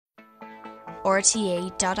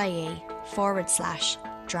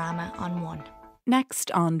rte.ie/drama on one.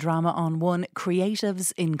 Next on Drama on One,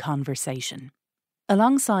 Creatives in Conversation.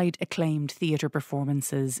 Alongside acclaimed theatre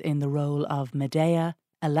performances in the role of Medea,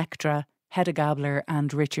 Electra, Hedda Gabler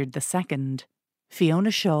and Richard II,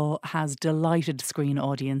 Fiona Shaw has delighted screen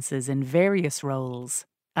audiences in various roles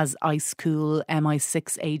as ice-cool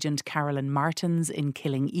MI6 agent Carolyn Martins in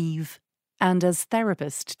Killing Eve and as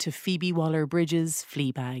therapist to Phoebe Waller-Bridge's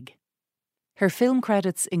Fleabag. Her film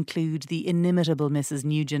credits include the inimitable Mrs.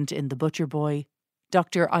 Nugent in The Butcher Boy,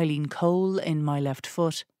 Dr. Eileen Cole in My Left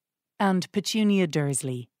Foot, and Petunia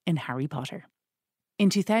Dursley in Harry Potter. In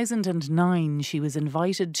 2009, she was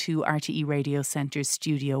invited to RTE Radio Centre's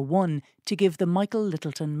Studio 1 to give the Michael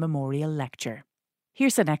Littleton Memorial Lecture.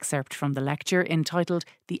 Here's an excerpt from the lecture entitled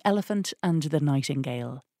The Elephant and the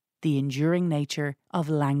Nightingale, The Enduring Nature of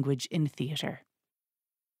Language in Theatre.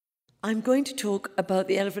 I'm going to talk about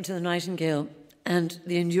The Elephant and the Nightingale and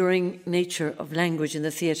the enduring nature of language in the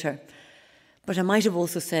theatre. But I might have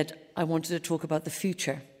also said I wanted to talk about the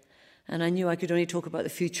future. And I knew I could only talk about the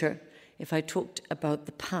future if I talked about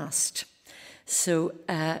the past. So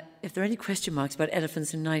if there are any question marks about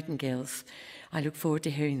elephants and nightingales, I look forward to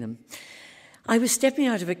hearing them. I was stepping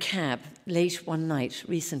out of a cab late one night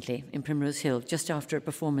recently in Primrose Hill, just after a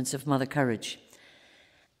performance of Mother Courage.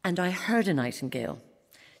 And I heard a nightingale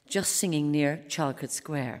just singing near Chalkett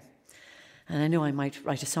Square. And I know I might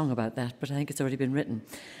write a song about that, but I think it's already been written.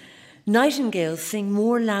 Nightingales sing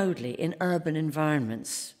more loudly in urban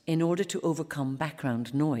environments in order to overcome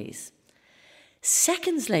background noise.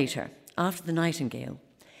 Seconds later, after the nightingale,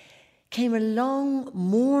 came a long,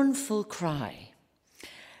 mournful cry,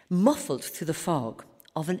 muffled through the fog,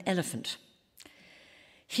 of an elephant.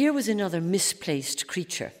 Here was another misplaced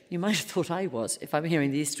creature. You might have thought I was if I'm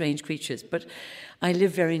hearing these strange creatures, but I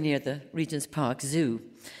live very near the Regent's Park Zoo,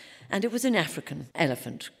 and it was an African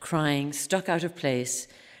elephant crying, stuck out of place,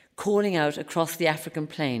 calling out across the African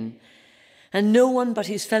plain, and no one but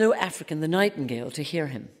his fellow African, the nightingale, to hear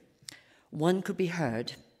him. One could be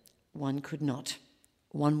heard, one could not.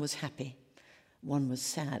 One was happy, one was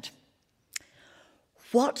sad.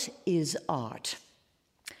 What is art?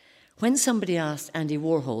 When somebody asked Andy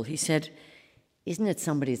Warhol, he said, "Isn't it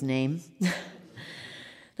somebody's name?"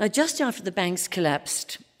 Now, just after the banks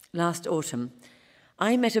collapsed last autumn,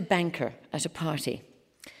 I met a banker at a party.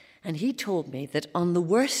 And he told me that on the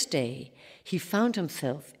worst day, he found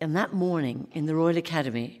himself in that morning in the Royal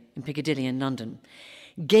Academy in Piccadilly in London,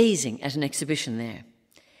 gazing at an exhibition there.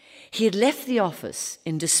 He had left the office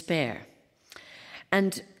in despair,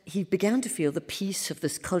 and he began to feel the peace of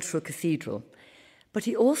this cultural cathedral. But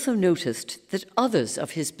he also noticed that others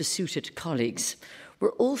of his besooted colleagues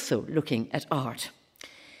were also looking at art.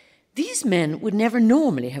 These men would never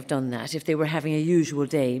normally have done that if they were having a usual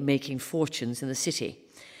day making fortunes in the city.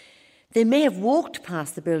 They may have walked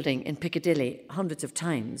past the building in Piccadilly hundreds of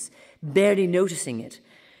times, barely noticing it,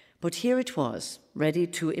 but here it was, ready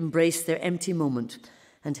to embrace their empty moment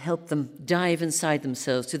and help them dive inside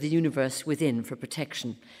themselves to the universe within for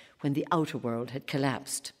protection when the outer world had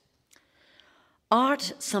collapsed.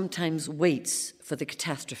 Art sometimes waits for the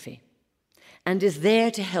catastrophe and is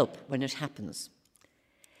there to help when it happens.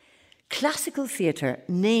 Classical theatre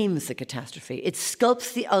names the catastrophe. It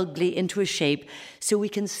sculpts the ugly into a shape so we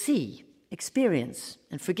can see, experience,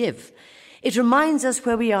 and forgive. It reminds us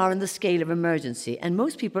where we are in the scale of emergency, and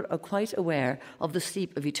most people are quite aware of the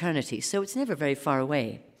sleep of eternity, so it's never very far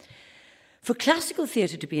away. For classical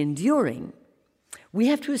theatre to be enduring, we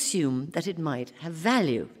have to assume that it might have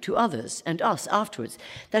value to others and us afterwards,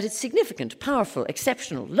 that it's significant, powerful,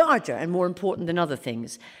 exceptional, larger, and more important than other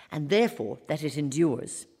things, and therefore that it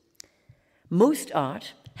endures. Most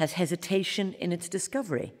art has hesitation in its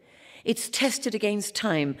discovery. It's tested against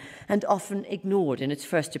time and often ignored in its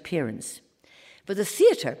first appearance. But the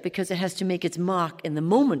theatre, because it has to make its mark in the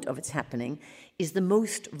moment of its happening, is the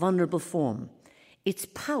most vulnerable form. Its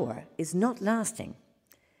power is not lasting.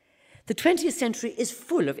 The 20th century is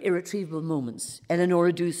full of irretrievable moments.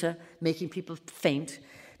 Eleanor Radusa making people faint,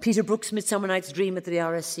 Peter Brook's Midsummer Night's Dream at the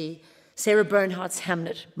RSC, Sarah Bernhardt's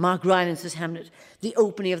Hamlet, Mark Rylance's Hamlet, the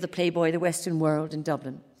opening of the Playboy, The Western World in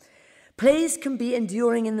Dublin. Plays can be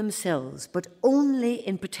enduring in themselves, but only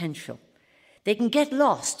in potential. They can get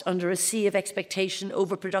lost under a sea of expectation,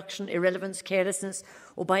 overproduction, irrelevance, carelessness,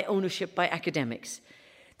 or by ownership by academics.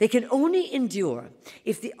 They can only endure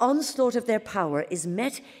if the onslaught of their power is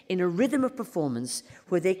met in a rhythm of performance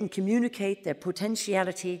where they can communicate their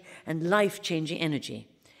potentiality and life-changing energy.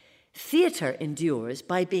 Theatre endures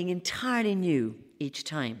by being entirely new each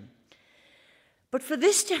time. But for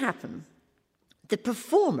this to happen, The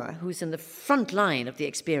performer, who's in the front line of the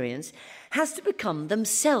experience, has to become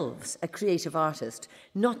themselves a creative artist,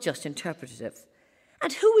 not just interpretative.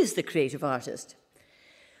 And who is the creative artist?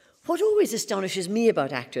 What always astonishes me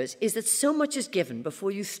about actors is that so much is given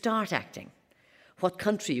before you start acting. What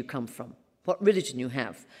country you come from, what religion you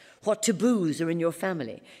have, what taboos are in your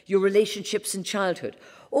family, your relationships in childhood.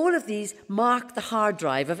 All of these mark the hard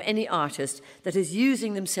drive of any artist that is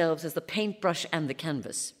using themselves as the paintbrush and the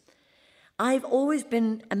canvas. I've always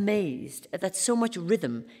been amazed that so much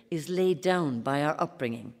rhythm is laid down by our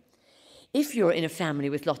upbringing. If you're in a family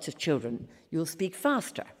with lots of children, you'll speak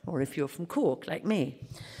faster, or if you're from Cork, like me.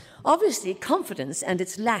 Obviously, confidence and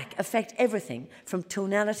its lack affect everything from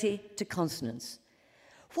tonality to consonance.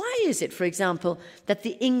 Why is it, for example, that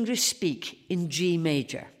the English speak in G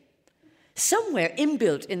major? Somewhere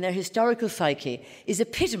inbuilt in their historical psyche is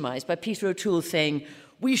epitomised by Peter O'Toole saying,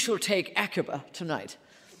 "We shall take Acaba tonight."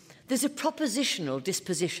 There's a propositional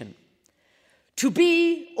disposition. To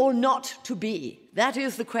be or not to be, that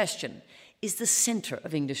is the question, is the centre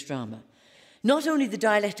of English drama. Not only the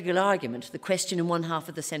dialectical argument, the question in one half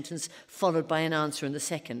of the sentence followed by an answer in the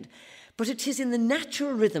second, but it is in the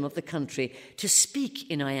natural rhythm of the country to speak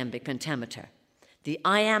in iambic pentameter. The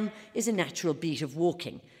iamb is a natural beat of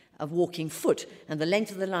walking foot, and the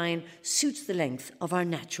length of the line suits the length of our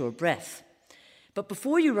natural breath. But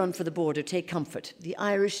before you run for the border, take comfort. The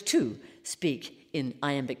Irish, too, speak in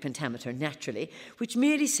iambic pentameter naturally, which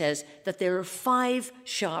merely says that there are 5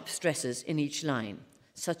 sharp stresses in each line,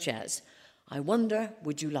 such as, "I wonder,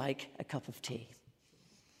 would you like a cup of tea?"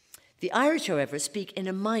 The Irish, however, speak in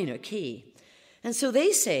a minor key, and so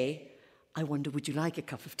they say, "I wonder, would you like a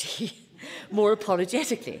cup of tea?" more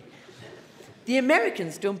apologetically. The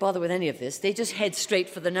Americans don't bother with any of this. They just head straight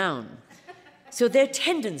for the noun. So their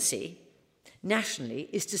tendency, nationally,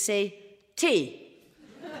 is to say tea,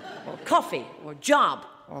 or coffee, or job,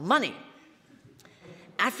 or money.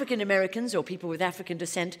 African Americans, or people with African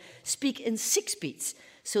descent, speak in 6 beats,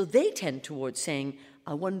 so they tend towards saying,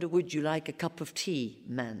 "I wonder, would you like a cup of tea,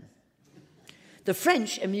 man?" The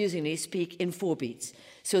French, amusingly, speak in 4 beats,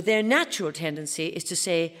 so their natural tendency is to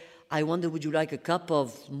say, "I wonder, would you like a cup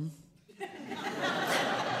of..."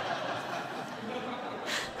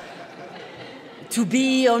 To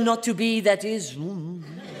be or not to be, that is.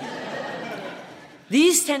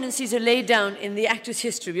 These tendencies are laid down in the actor's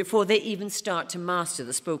history before they even start to master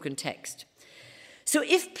the spoken text. So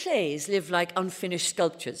if plays live like unfinished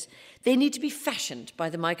sculptures, they need to be fashioned by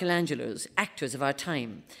the Michelangelos, actors of our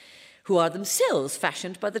time, who are themselves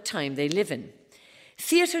fashioned by the time they live in.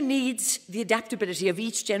 Theatre needs the adaptability of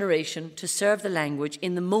each generation to serve the language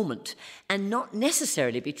in the moment and not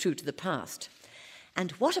necessarily be true to the past.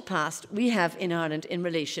 And what a past we have in Ireland in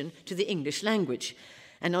relation to the English language,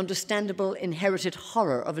 an understandable inherited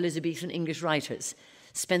horror of Elizabethan English writers,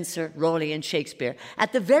 Spenser, Raleigh and Shakespeare,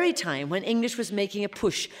 at the very time when English was making a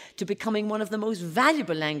push to becoming one of the most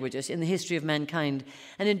valuable languages in the history of mankind,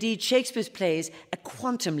 and indeed Shakespeare's plays a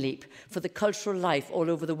quantum leap for the cultural life all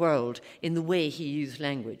over the world in the way he used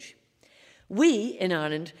language. We, in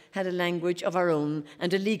Ireland, had a language of our own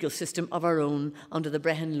and a legal system of our own under the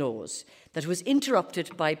Brehon laws that was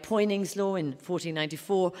interrupted by Poyning's law in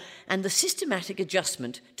 1494 and the systematic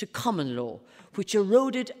adjustment to common law, which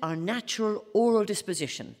eroded our natural oral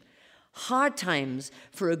disposition. Hard times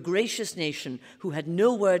for a gracious nation who had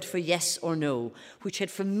no word for yes or no, which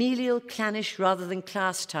had familial, clannish rather than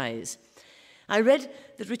class ties. I read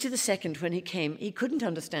that Richard II, when he came, he couldn't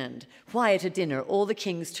understand why at a dinner all the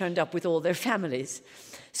kings turned up with all their families.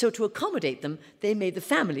 So to accommodate them, they made the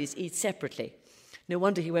families eat separately. No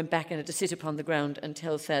wonder he went back and had to sit upon the ground and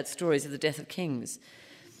tell sad stories of the death of kings.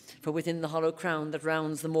 For within the hollow crown that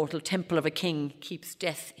rounds the mortal temple of a king keeps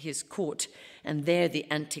death his court, and there the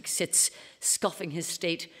antic sits, scoffing his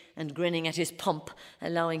state and grinning at his pomp,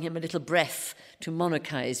 allowing him a little breath to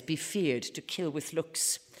monarchize, be feared, to kill with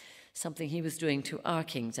looks. Something he was doing to our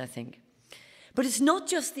kings, I think. But it's not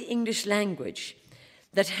just the English language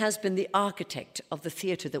that has been the architect of the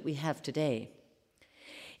theatre that we have today.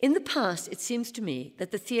 In the past, it seems to me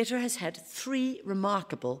that the theatre has had 3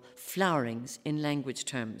 remarkable flowerings in language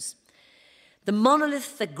terms. The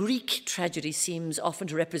monolith that Greek tragedy seems often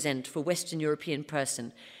to represent for Western European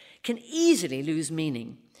person can easily lose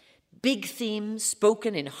meaning. Big themes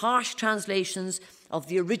spoken in harsh translations of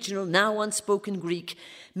the original, now unspoken Greek,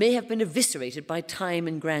 may have been eviscerated by time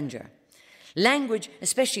and grandeur. Language,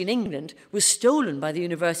 especially in England, was stolen by the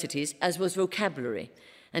universities, as was vocabulary.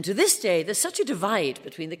 And to this day, there's such a divide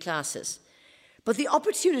between the classes. But the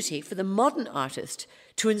opportunity for the modern artist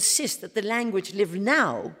to insist that the language live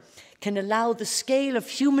now can allow the scale of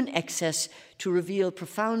human excess to reveal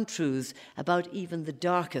profound truths about even the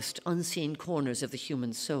darkest unseen corners of the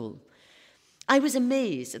human soul. I was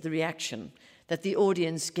amazed at the reaction that the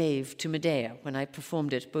audience gave to Medea when I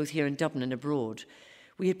performed it both here in Dublin and abroad.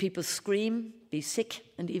 We had people scream, be sick,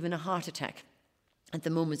 and even a heart attack at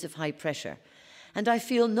the moments of high pressure. And I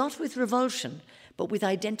feel not with revulsion, but with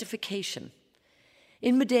identification.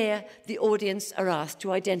 In Medea, the audience are asked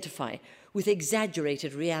to identify with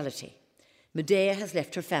exaggerated reality. Medea has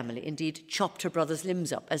left her family, indeed chopped her brother's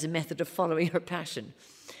limbs up as a method of following her passion.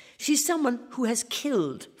 She's someone who has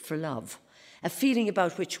killed for love, a feeling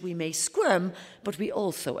about which we may squirm, but we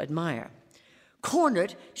also admire.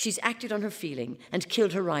 Cornered, she's acted on her feeling and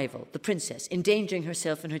killed her rival, the princess, endangering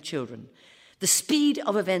herself and her children. The speed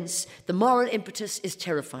of events, the moral impetus is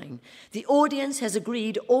terrifying. The audience has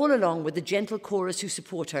agreed all along with the gentle chorus who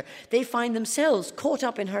support her. They find themselves caught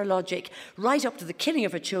up in her logic, right up to the killing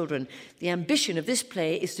of her children. The ambition of this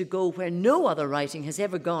play is to go where no other writing has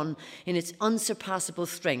ever gone in its unsurpassable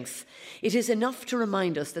strength. It is enough to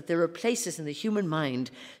remind us that there are places in the human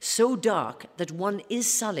mind so dark that one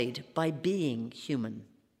is sullied by being human.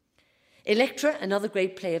 Electra, another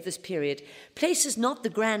great play of this period, places not the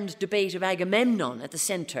grand debate of Agamemnon at the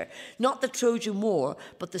centre, not the Trojan War,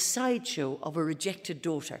 but the sideshow of a rejected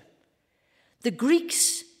daughter. The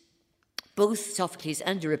Greeks, both Sophocles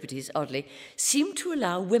and Euripides, oddly, seem to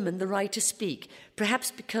allow women the right to speak,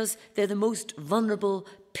 perhaps because they're the most vulnerable,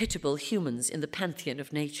 pitiable humans in the pantheon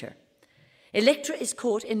of nature. Electra is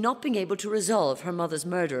caught in not being able to resolve her mother's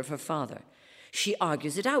murder of her father. She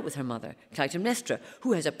argues it out with her mother, Clytemnestra,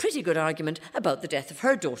 who has a pretty good argument about the death of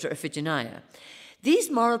her daughter, Iphigenia. These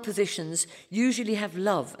moral positions usually have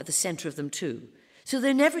love at the centre of them too. So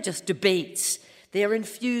they're never just debates. They are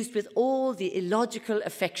infused with all the illogical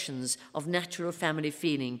affections of natural family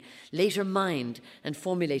feeling, later mined and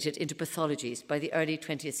formulated into pathologies by the early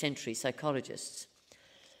 20th century psychologists.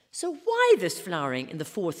 So why this flowering in the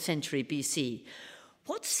 4th century BC?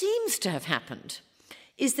 What seems to have happened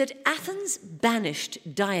is that Athens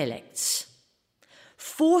banished dialects,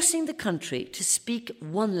 forcing the country to speak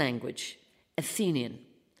one language, Athenian.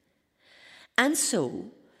 And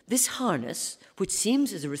so, this harness, which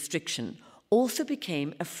seems as a restriction, also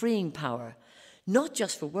became a freeing power, not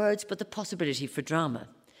just for words, but the possibility for drama.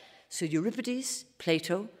 So Euripides,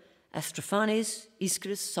 Plato, Aristophanes,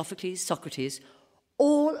 Aeschylus, Sophocles, Socrates,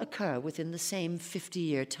 all occur within the same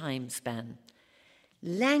 50-year time span.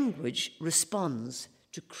 Language responds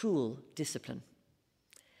to cruel discipline.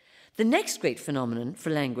 The next great phenomenon for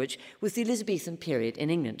language was the Elizabethan period in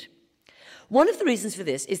England. One of the reasons for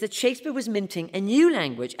this is that Shakespeare was minting a new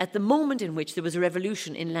language at the moment in which there was a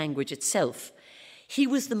revolution in language itself. He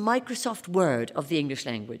was the Microsoft Word of the English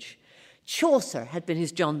language. Chaucer had been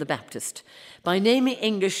his John the Baptist, by naming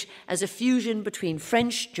English as a fusion between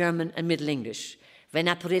French, German, and Middle English. When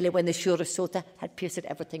the sure sota had pierced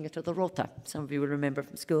everything into the rota. Some of you will remember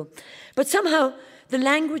from school. But somehow the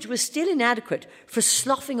language was still inadequate for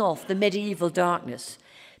sloughing off the medieval darkness.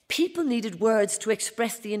 People needed words to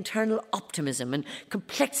express the internal optimism and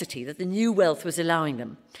complexity that the new wealth was allowing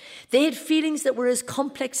them. They had feelings that were as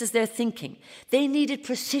complex as their thinking. They needed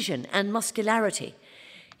precision and muscularity.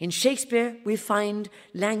 In Shakespeare, we find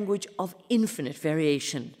language of infinite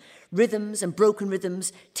variation, rhythms and broken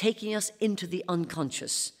rhythms taking us into the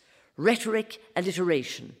unconscious. Rhetoric,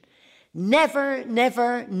 alliteration. Never,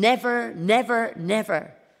 never, never, never,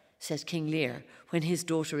 never, says King Lear when his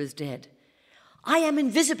daughter is dead. I am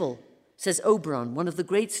invisible, says Oberon, one of the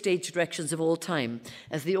great stage directions of all time,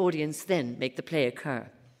 as the audience then make the play occur.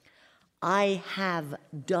 I have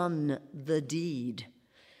done the deed,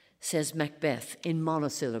 says Macbeth in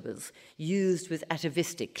monosyllables, used with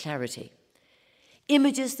atavistic clarity.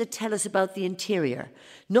 Images that tell us about the interior,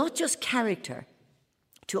 not just character,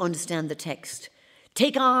 to understand the text.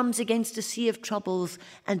 Take arms against a sea of troubles,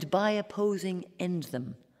 and by opposing end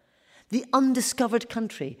them. The undiscovered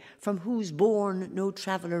country from whose bourne no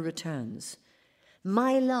traveller returns.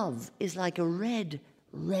 My love is like a red,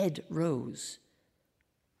 red rose.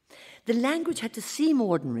 The language had to seem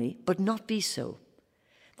ordinary, but not be so.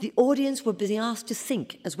 The audience were being asked to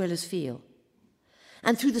think as well as feel.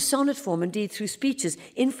 And through the sonnet form, indeed through speeches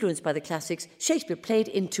influenced by the classics, Shakespeare played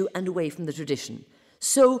into and away from the tradition.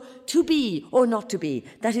 So, to be or not to be,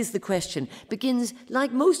 that is the question, begins,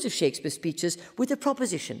 like most of Shakespeare's speeches, with a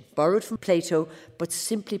proposition, borrowed from Plato, but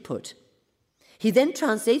simply put. He then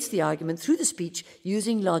translates the argument through the speech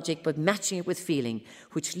using logic but matching it with feeling,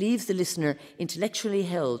 which leaves the listener intellectually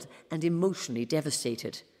held and emotionally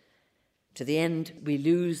devastated. To the end, we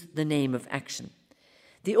lose the name of action.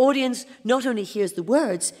 The audience not only hears the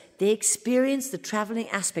words, they experience the travelling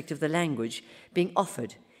aspect of the language being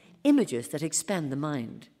offered, images that expand the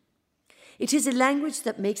mind. It is a language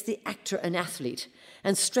that makes the actor an athlete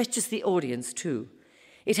and stretches the audience too.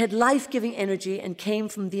 It had life-giving energy and came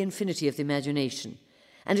from the infinity of the imagination.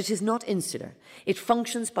 And it is not insular. It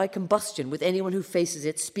functions by combustion with anyone who faces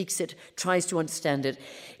it, speaks it, tries to understand it.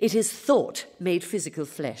 It is thought made physical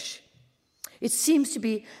flesh. It seems to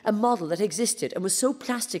be a model that existed and was so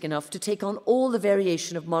plastic enough to take on all the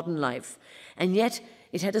variation of modern life. And yet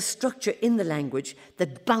it had a structure in the language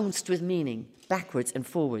that bounced with meaning, backwards and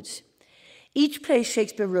forwards. Each play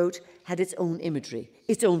Shakespeare wrote had its own imagery,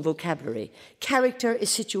 its own vocabulary. Character is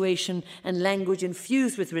situation, and language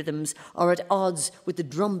infused with rhythms are at odds with the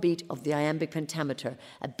drumbeat of the iambic pentameter,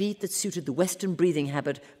 a beat that suited the Western breathing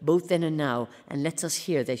habit both then and now and lets us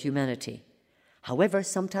hear their humanity. However,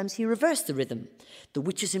 sometimes he reversed the rhythm. The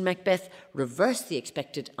witches in Macbeth reversed the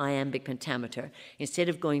expected iambic pentameter. Instead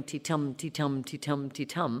of going ti-tum, ti-tum, ti-tum,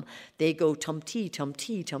 ti-tum, they go tum-ti,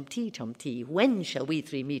 tum-ti, tum-ti, tum-ti. When shall we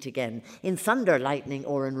three meet again? In thunder, lightning,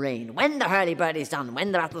 or in rain? When the hurly-burly's done,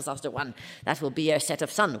 when the battle's lost or won, that will be our set of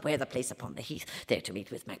sun, where the place upon the heath, there to meet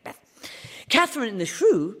with Macbeth. Catherine in the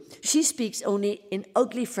Shrew, she speaks only in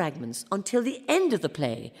ugly fragments until the end of the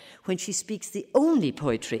play, when she speaks the only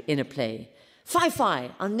poetry in a play.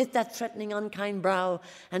 Fie, unknit that threatening, unkind brow,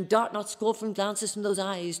 and dart not scornful glances from those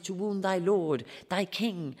eyes to wound thy lord, thy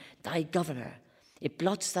king, thy governor. It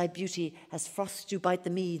blots thy beauty as frosts do bite the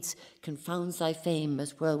meads, confounds thy fame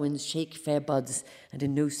as whirlwinds shake fair buds, and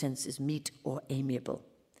in no sense is meet or amiable.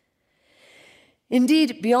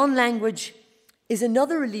 Indeed, beyond language is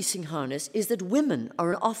another releasing harness, is that women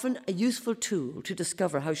are often a useful tool to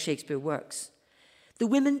discover how Shakespeare works. The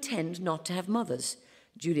women tend not to have mothers,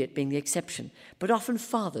 Juliet being the exception, but often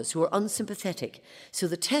fathers who are unsympathetic. So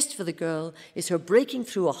the test for the girl is her breaking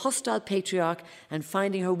through a hostile patriarch and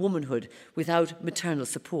finding her womanhood without maternal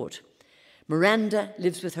support. Miranda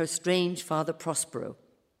lives with her strange father Prospero.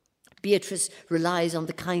 Beatrice relies on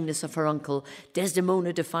the kindness of her uncle.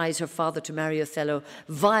 Desdemona defies her father to marry Othello.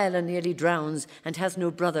 Viola nearly drowns and has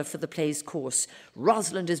no brother for the play's course.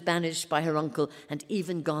 Rosalind is banished by her uncle, and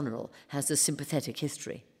even Goneril has a sympathetic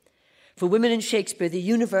history. For women in Shakespeare, the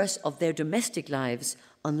universe of their domestic lives,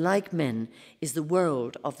 unlike men, is the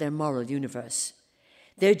world of their moral universe.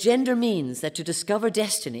 Their gender means that to discover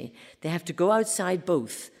destiny, they have to go outside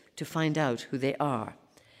both to find out who they are.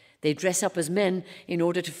 They dress up as men in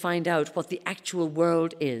order to find out what the actual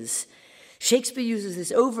world is. Shakespeare uses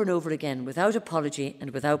this over and over again without apology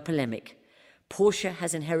and without polemic. Portia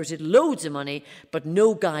has inherited loads of money, but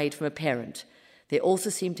no guide from a parent. They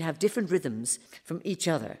also seem to have different rhythms from each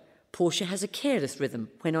other. Portia has a careless rhythm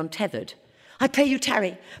when untethered. I pray you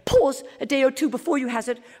tarry, pause a day or two before you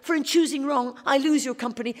hazard, for in choosing wrong I lose your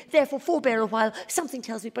company, therefore forbear a while. Something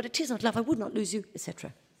tells me, but it is not love, I would not lose you,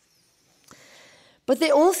 etc. But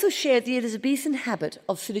they also share the Elizabethan habit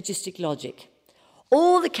of syllogistic logic.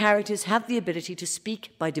 All the characters have the ability to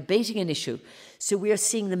speak by debating an issue, so we are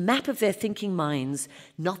seeing the map of their thinking minds,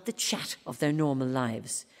 not the chat of their normal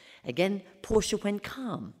lives. Again, Portia when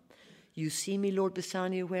calm. You see me, Lord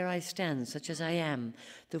Bassanio, where I stand, such as I am.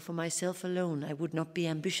 Though for myself alone I would not be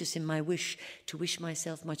ambitious in my wish to wish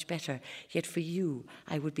myself much better, yet for you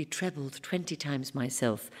I would be trebled 20 times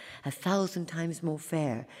myself, 1,000 times more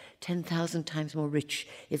fair, 10,000 times more rich,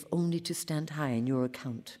 if only to stand high in your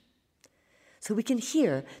account. So we can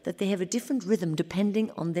hear that they have a different rhythm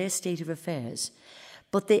depending on their state of affairs,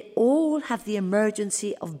 but they all have the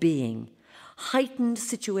emergency of being. Heightened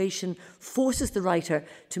situation forces the writer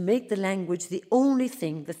to make the language the only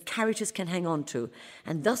thing that characters can hang on to,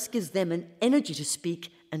 and thus gives them an energy to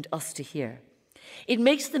speak and us to hear. It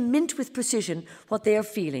makes them mint with precision what they are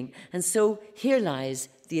feeling, and so here lies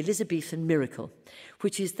the Elizabethan miracle,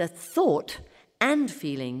 which is that thought and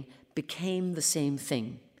feeling became the same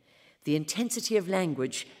thing. The intensity of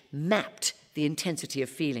language mapped the intensity of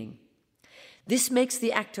feeling. This makes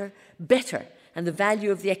the actor better, and the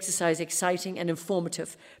value of the exercise exciting and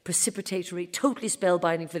informative, precipitatory, totally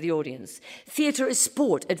spellbinding for the audience. Theatre is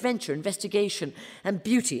sport, adventure, investigation, and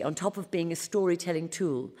beauty on top of being a storytelling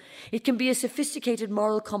tool. It can be a sophisticated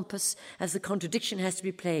moral compass as the contradiction has to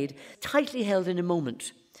be played, tightly held in a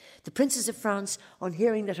moment. The Princess of France, on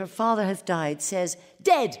hearing that her father has died, says,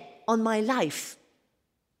 "Dead on my life."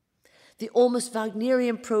 The almost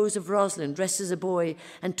Wagnerian prose of Rosalind dressed as a boy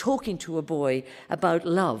and talking to a boy about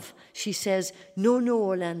love. She says, No,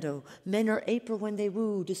 Orlando, men are April when they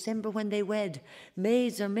woo, December when they wed.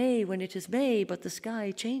 Maids are May when it is May, but the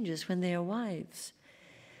sky changes when they are wives.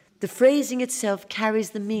 The phrasing itself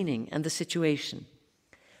carries the meaning and the situation.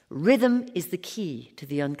 Rhythm is the key to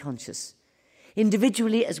the unconscious,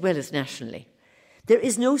 individually as well as nationally. There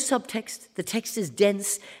is no subtext, the text is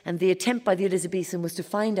dense, and the attempt by the Elizabethan was to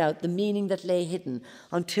find out the meaning that lay hidden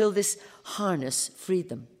until this harness freed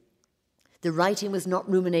them. The writing was not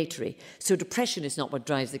ruminatory, so depression is not what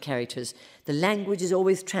drives the characters. The language is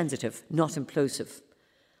always transitive, not implosive.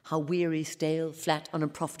 How weary, stale, flat,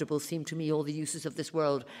 unprofitable seem to me all the uses of this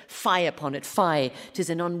world. Fie upon it, fie, 'tis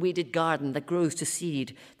an unweeded garden that grows to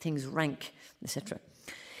seed, things rank, etc.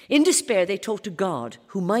 In despair, they talk to God,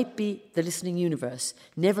 who might be the listening universe,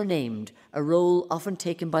 never named, a role often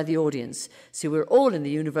taken by the audience. So we're all in the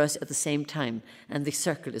universe at the same time, and the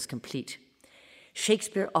circle is complete.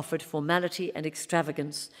 Shakespeare offered formality and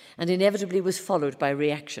extravagance, and inevitably was followed by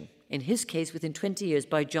reaction, in his case within 20 years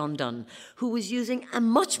by John Donne, who was using a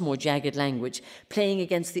much more jagged language, playing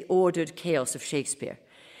against the ordered chaos of Shakespeare.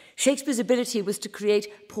 Shakespeare's ability was to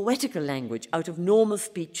create poetical language out of normal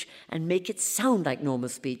speech and make it sound like normal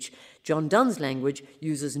speech. John Donne's language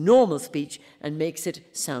uses normal speech and makes it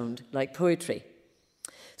sound like poetry.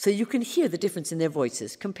 So you can hear the difference in their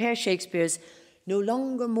voices. Compare Shakespeare's "No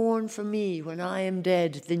longer mourn for me when I am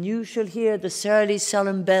dead, then you shall hear the surly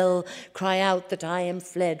solemn bell cry out that I am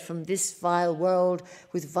fled from this vile world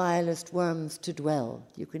with vilest worms to dwell."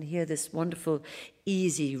 You can hear this wonderful,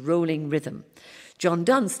 easy, rolling rhythm. John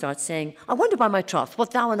Donne starts saying, "I wonder by my troth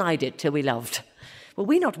what thou and I did till we loved. Were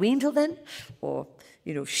we not weaned till then?" Or,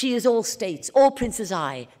 "She is all states, all princes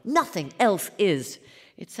I, nothing else is."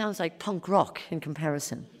 It sounds like punk rock in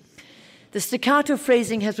comparison. The staccato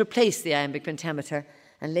phrasing has replaced the iambic pentameter,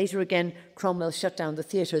 and later again Cromwell shut down the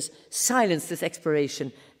theatres, silenced this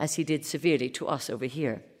exploration, as he did severely to us over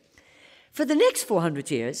here. For the next 400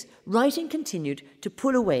 years, writing continued to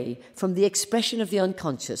pull away from the expression of the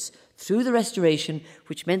unconscious through the Restoration,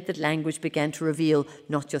 which meant that language began to reveal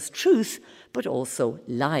not just truth, but also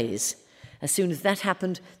lies. As soon as that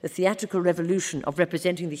happened, the theatrical revolution of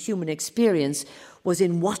representing the human experience was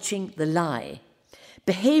in watching the lie.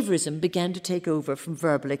 Behaviorism began to take over from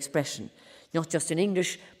verbal expression, not just in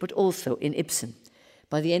English, but also in Ibsen.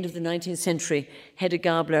 By the end of the 19th century, Hedda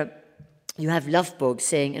Gabler, you have Lovborg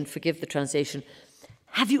saying, and forgive the translation,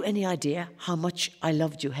 "Have you any idea how much I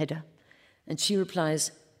loved you, Hedda?" And she replies,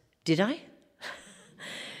 "Did I?"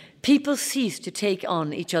 People cease to take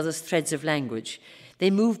on each other's threads of language. They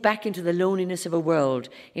move back into the loneliness of a world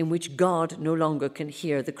in which God no longer can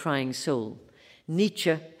hear the crying soul.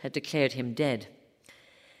 Nietzsche had declared him dead.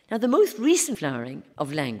 Now, the most recent flowering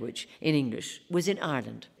of language in English was in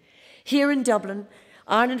Ireland. Here in Dublin,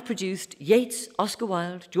 Ireland produced Yeats, Oscar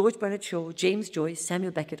Wilde, George Bernard Shaw, James Joyce,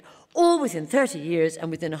 Samuel Beckett, all within 30 years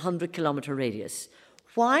and within a 100-kilometre radius.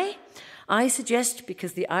 Why? I suggest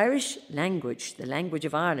because the Irish language, the language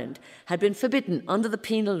of Ireland, had been forbidden under the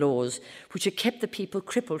penal laws which had kept the people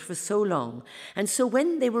crippled for so long. And so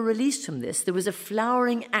when they were released from this, there was a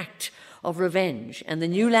flowering act of revenge, and the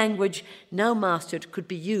new language, now mastered, could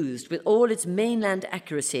be used with all its mainland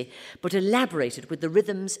accuracy, but elaborated with the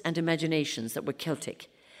rhythms and imaginations that were Celtic.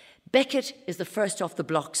 Beckett is the first off the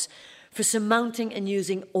blocks for surmounting and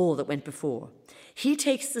using all that went before. He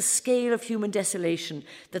takes the scale of human desolation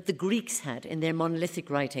that the Greeks had in their monolithic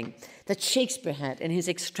writing, that Shakespeare had in his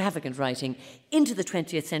extravagant writing, into the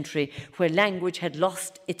 20th century, where language had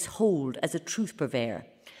lost its hold as a truth purveyor.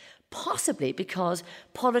 Possibly because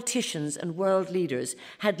politicians and world leaders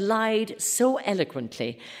had lied so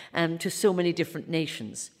eloquently to so many different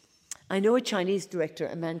nations. I know a Chinese director,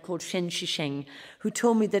 a man called Shen Shisheng, who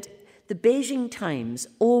told me that the Beijing Times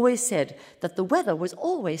always said that the weather was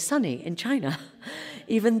always sunny in China.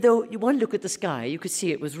 Even though one look at the sky, you could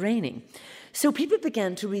see it was raining. So people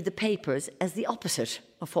began to read the papers as the opposite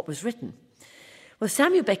of what was written. Well,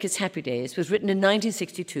 Samuel Beckett's Happy Days was written in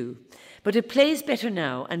 1962, but it plays better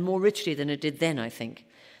now and more richly than it did then, I think.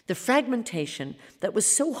 The fragmentation that was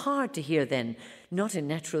so hard to hear then, not in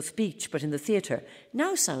natural speech but in the theatre,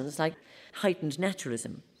 now sounds like heightened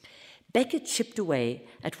naturalism. Beckett chipped away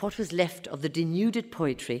at what was left of the denuded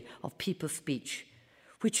poetry of people's speech,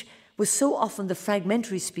 which was so often the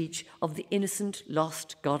fragmentary speech of the innocent,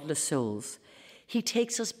 lost, godless souls. He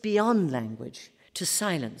takes us beyond language to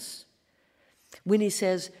silence. Winnie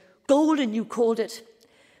says, "Golden you called it.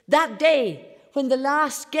 That day when the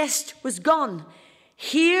last guest was gone.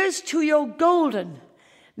 Here's to your golden.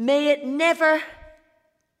 May it never,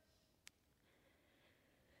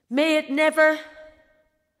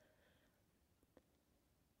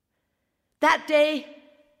 that day,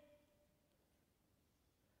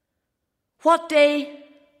 what day?"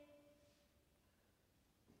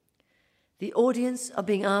 The audience are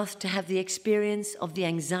being asked to have the experience of the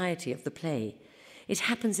anxiety of the play. It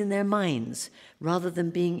happens in their minds rather than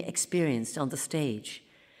being experienced on the stage.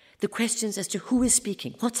 The questions as to who is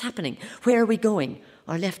speaking, what's happening, where are we going,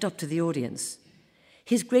 are left up to the audience.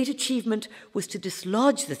 His great achievement was to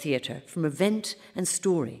dislodge the theatre from event and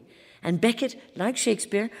story. And Beckett, like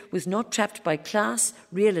Shakespeare, was not trapped by class,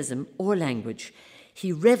 realism, or language.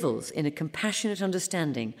 He revels in a compassionate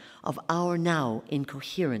understanding of our now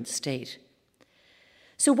incoherent state.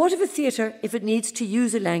 So what of a theatre if it needs to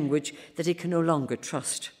use a language that it can no longer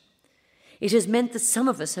trust? It has meant that some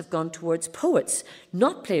of us have gone towards poets,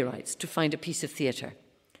 not playwrights, to find a piece of theatre.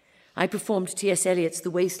 I performed T.S. Eliot's The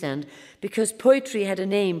Waste Land because poetry had a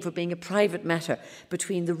name for being a private matter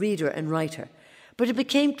between the reader and writer. But it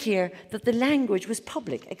became clear that the language was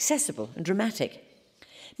public, accessible, and dramatic.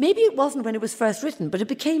 Maybe it wasn't when it was first written, but it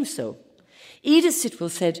became so. Edith Sitwell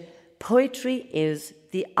said, "Poetry is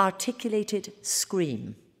the articulated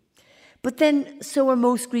scream." But then so are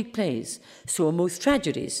most Greek plays, so are most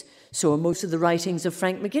tragedies, so are most of the writings of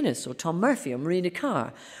Frank McGuinness or Tom Murphy or Marina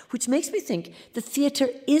Carr, which makes me think that theatre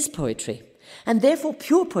is poetry, and therefore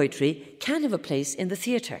pure poetry can have a place in the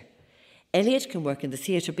theatre. Eliot can work in the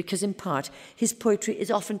theatre because, in part, his poetry is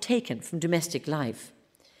often taken from domestic life.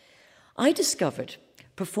 I discovered,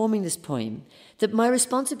 performing this poem, that my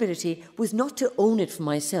responsibility was not to own it for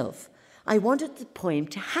myself. I wanted the poem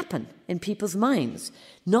to happen in people's minds,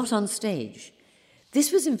 not on stage.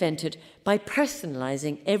 This was invented by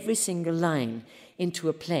personalising every single line into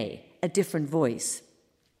a play, a different voice.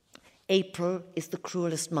 April is the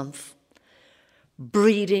cruelest month.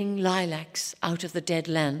 Breeding lilacs out of the dead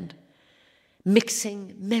land.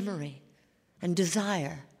 Mixing memory and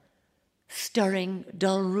desire. Stirring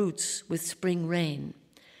dull roots with spring rain.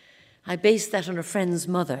 I based that on a friend's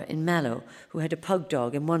mother in Mallow who had a pug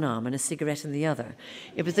dog in one arm and a cigarette in the other.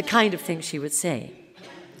 It was the kind of thing she would say.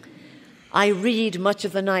 I read much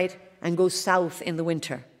of the night and go south in the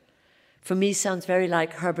winter. For me, sounds very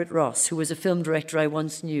like Herbert Ross, who was a film director I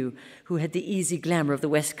once knew, who had the easy glamour of the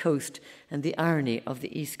West Coast and the irony of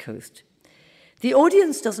the East Coast. The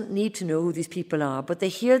audience doesn't need to know who these people are, but they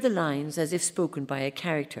hear the lines as if spoken by a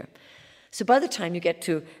character. So by the time you get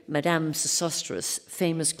to Madame Sosostris,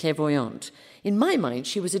 famous clairvoyante, in my mind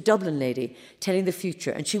she was a Dublin lady telling the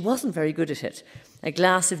future, and she wasn't very good at it, a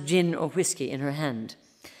glass of gin or whiskey in her hand.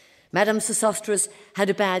 Madame Sosostris had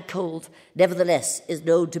a bad cold, nevertheless is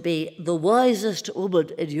known to be the wisest woman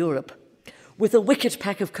in Europe, with a wicked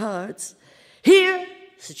pack of cards. Here,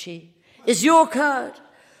 said she, is your card,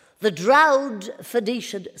 the drowned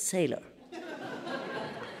Phoenician sailor.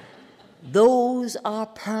 Those are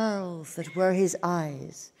pearls that were his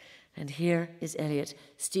eyes. And here is Eliot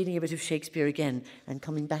stealing a bit of Shakespeare again and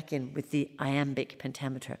coming back in with the iambic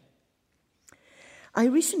pentameter. I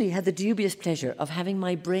recently had the dubious pleasure of having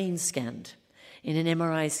my brain scanned in an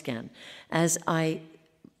MRI scan as I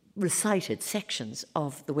recited sections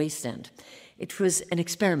of The Waste Land. It was an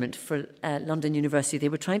experiment for London University. They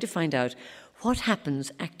were trying to find out what happens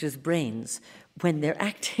to actors' brains when they're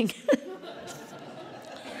acting.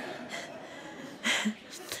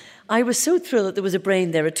 I was so thrilled that there was a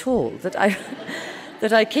brain there at all that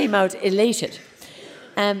I came out elated.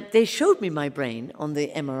 They showed me my brain on the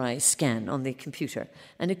MRI scan on the computer,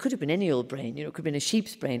 and it could have been any old brain, it could have been a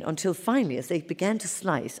sheep's brain, until finally, as they began to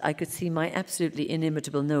slice, I could see my absolutely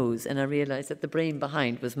inimitable nose, and I realised that the brain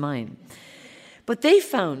behind was mine. But they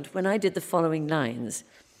found, when I did the following lines,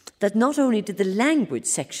 that not only did the language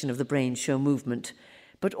section of the brain show movement,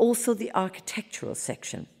 but also the architectural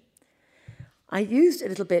section. I used a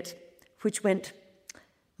little bit which went,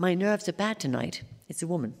 my nerves are bad tonight. It's a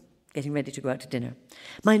woman getting ready to go out to dinner.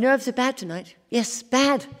 My nerves are bad tonight. Yes,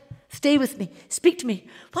 bad. Stay with me. Speak to me.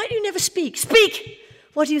 Why do you never speak? Speak!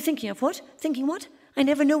 What are you thinking of? What? Thinking what? I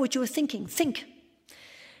never know what you are thinking. Think.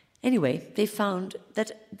 Anyway, they found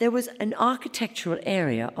that there was an architectural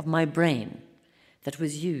area of my brain that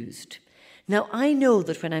was used. Now, I know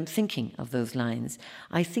that when I'm thinking of those lines,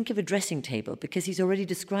 I think of a dressing table because he's already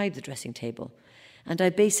described the dressing table. And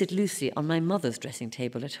I base it loosely on my mother's dressing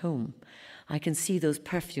table at home. I can see those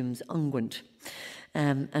perfumes unguent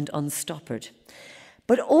and unstoppered.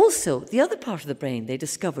 But also, the other part of the brain they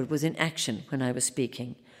discovered was in action when I was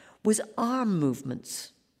speaking, was arm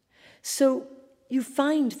movements. So you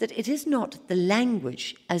find that it is not the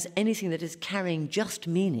language as anything that is carrying just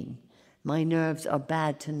meaning. My nerves are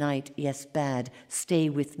bad tonight, yes, bad. Stay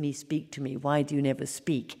with me, speak to me, why do you never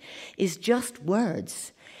speak? Is just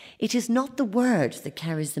words. It is not the word that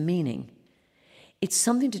carries the meaning. It's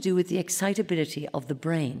something to do with the excitability of the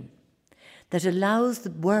brain that allows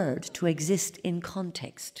the word to exist in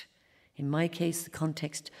context. In my case, the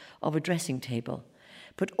context of a dressing table.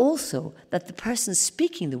 But also that the person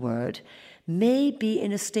speaking the word may be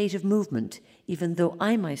in a state of movement, even though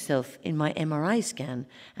I myself, in my MRI scan,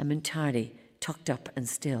 am entirely tucked up and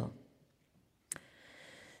still.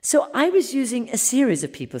 So I was using a series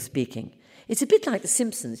of people speaking. It's a bit like The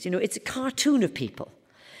Simpsons, it's a cartoon of people,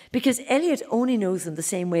 because Eliot only knows them the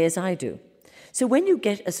same way as I do. So when you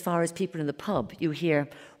get as far as people in the pub, you hear,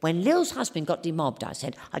 "When Lil's husband got demobbed, I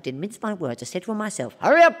said, I didn't mince my words. I said to myself,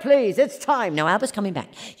 hurry up, please, it's time. Now Albert's coming back.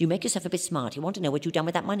 You make yourself a bit smart. You want to know what you've done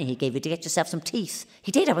with that money he gave you to get yourself some teeth.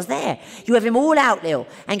 He did, I was there. You have him all out, Lil,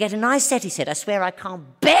 and get a nice set, he said. I swear I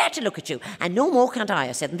can't bear to look at you. And no more can't I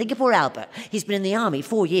said. And think of poor Albert. He's been in the army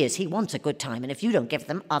 4 years. He wants a good time. And if you don't give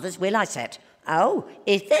them, others will, I said. Oh,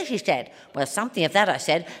 is there, she said. Well, something of that, I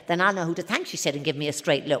said. Then I'll know who to thank, she said, and give me a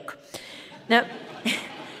straight look. Now,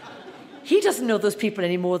 he doesn't know those people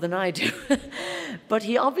any more than I do. But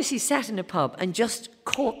he obviously sat in a pub and just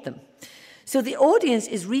caught them. So the audience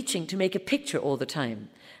is reaching to make a picture all the time.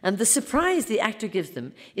 And the surprise the actor gives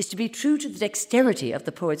them is to be true to the dexterity of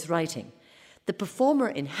the poet's writing. The performer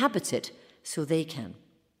inhabits it so they can.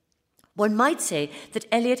 One might say that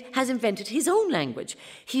Eliot has invented his own language.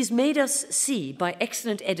 He's made us see, by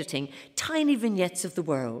excellent editing, tiny vignettes of the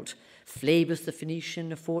world. Phlebas the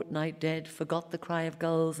Phoenician, a fortnight dead, forgot the cry of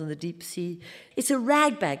gulls in the deep sea. It's a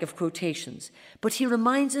ragbag of quotations, but he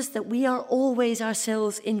reminds us that we are always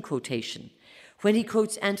ourselves in quotation. When he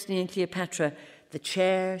quotes Antony and Cleopatra, the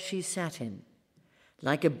chair she sat in,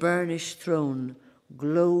 like a burnished throne,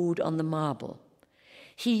 glowed on the marble.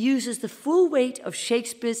 He uses the full weight of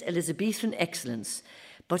Shakespeare's Elizabethan excellence,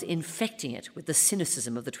 but infecting it with the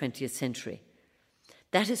cynicism of the 20th century.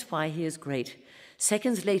 That is why he is great.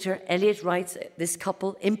 Seconds later, Eliot writes this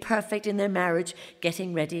couple, imperfect in their marriage,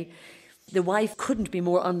 getting ready. The wife couldn't be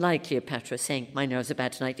more unlike Cleopatra, saying, my nerves are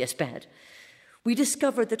bad tonight, yes, bad. We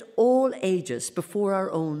discover that all ages before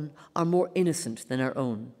our own are more innocent than our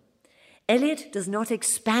own. Eliot does not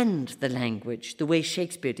expand the language the way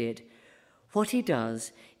Shakespeare did. What he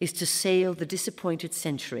does is to sail the disappointed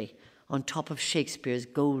century on top of Shakespeare's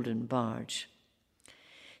golden barge.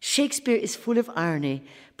 Shakespeare is full of irony,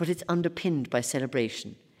 but it's underpinned by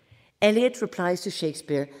celebration. Eliot replies to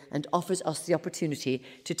Shakespeare and offers us the opportunity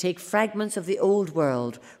to take fragments of the old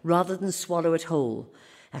world rather than swallow it whole,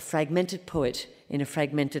 a fragmented poet in a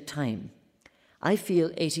fragmented time. I feel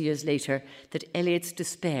 80 years later that Eliot's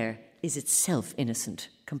despair is itself innocent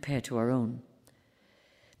compared to our own.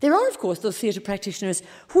 There are, of course, those theatre practitioners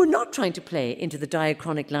who are not trying to play into the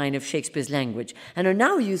diachronic line of Shakespeare's language and are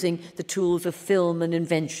now using the tools of film and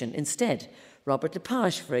invention instead. Robert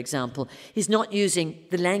Lepage, for example, is not using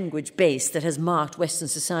the language base that has marked Western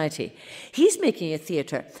society. He's making a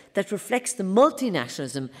theatre that reflects the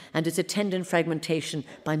multinationalism and its attendant fragmentation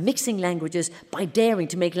by mixing languages, by daring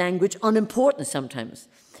to make language unimportant sometimes.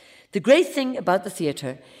 The great thing about the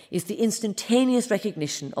theatre is the instantaneous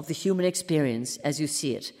recognition of the human experience as you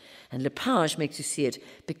see it. And Lepage makes you see it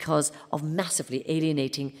because of massively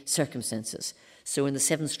alienating circumstances. So in the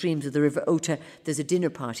Seven Streams of the River Ota, there's a dinner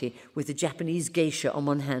party with a Japanese geisha on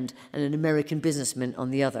one hand and an American businessman on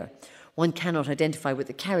the other. One cannot identify with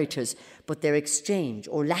the characters, but their exchange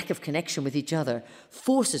or lack of connection with each other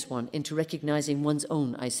forces one into recognizing one's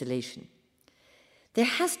own isolation. There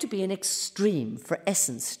has to be an extreme for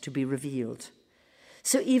essence to be revealed.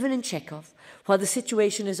 So even in Chekhov, while the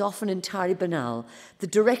situation is often entirely banal, the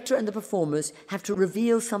director and the performers have to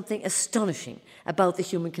reveal something astonishing about the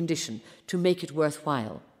human condition to make it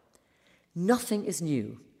worthwhile. Nothing is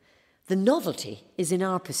new. The novelty is in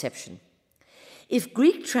our perception. If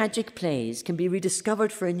Greek tragic plays can be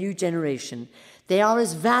rediscovered for a new generation, they are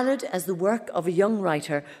as valid as the work of a young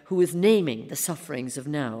writer who is naming the sufferings of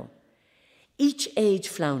now. Each age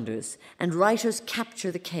flounders, and writers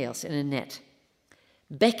capture the chaos in a net.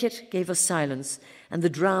 Beckett gave us silence and the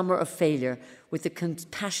drama of failure with the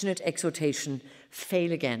compassionate exhortation,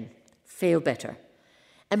 fail again, fail better.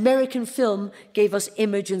 American film gave us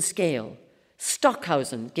image and scale.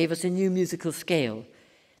 Stockhausen gave us a new musical scale.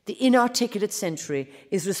 The inarticulate century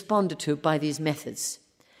is responded to by these methods.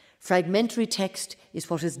 Fragmentary text is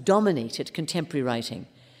what has dominated contemporary writing.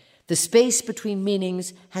 The space between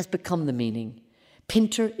meanings has become the meaning.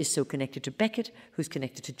 Pinter is so connected to Beckett, who's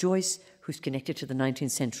connected to Joyce, who's connected to the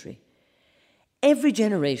 19th century. Every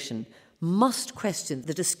generation must question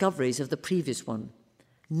the discoveries of the previous one.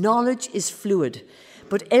 Knowledge is fluid,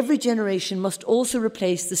 but every generation must also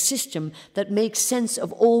replace the system that makes sense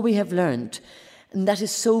of all we have learned, and that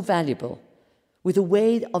is so valuable, with a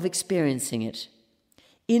way of experiencing it.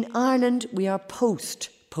 In Ireland, we are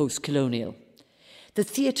post-colonial. The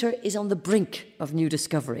theatre is on the brink of new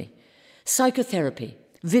discovery. Psychotherapy,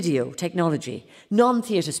 video, technology,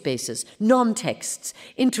 non-theatre spaces, non-texts,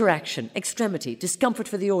 interaction, extremity, discomfort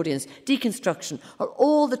for the audience, deconstruction are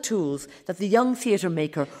all the tools that the young theatre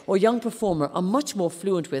maker or young performer are much more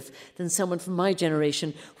fluent with than someone from my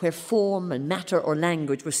generation where form and matter or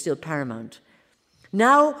language were still paramount.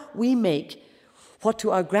 Now we make what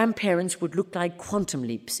to our grandparents would look like quantum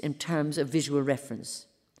leaps in terms of visual reference.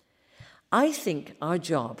 I think our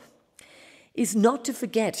job is not to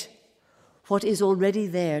forget what is already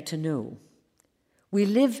there to know. We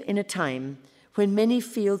live in a time when many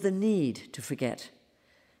feel the need to forget.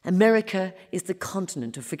 America is the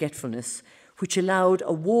continent of forgetfulness, which allowed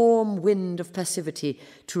a warm wind of passivity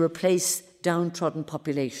to replace downtrodden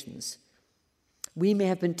populations. We may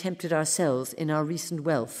have been tempted ourselves in our recent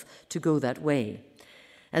wealth to go that way.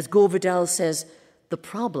 As Gore Vidal says, the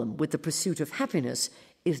problem with the pursuit of happiness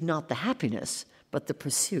is not the happiness, but the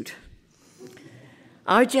pursuit.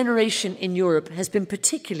 Our generation in Europe has been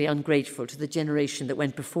particularly ungrateful to the generation that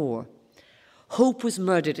went before. Hope was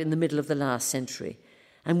murdered in the middle of the last century,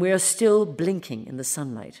 and we are still blinking in the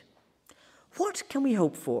sunlight. What can we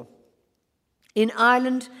hope for? In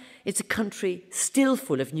Ireland, it's a country still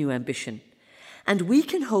full of new ambition, and we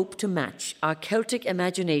can hope to match our Celtic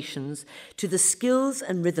imaginations to the skills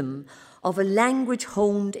and rhythm of a language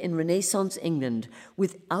honed in Renaissance England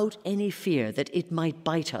without any fear that it might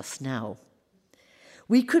bite us now.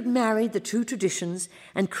 We could marry the two traditions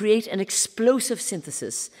and create an explosive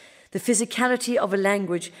synthesis, the physicality of a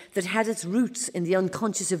language that had its roots in the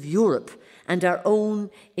unconscious of Europe and our own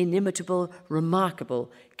inimitable,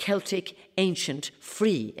 remarkable, Celtic, ancient,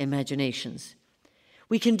 free imaginations.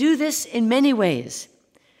 We can do this in many ways,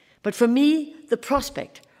 but for me, the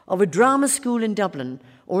prospect of a drama school in Dublin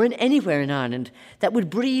or in anywhere in Ireland that would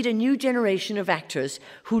breed a new generation of actors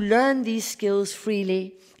who learn these skills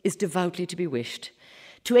freely is devoutly to be wished.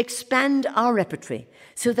 To expand our repertory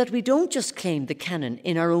so that we don't just claim the canon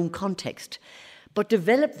in our own context, but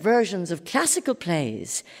develop versions of classical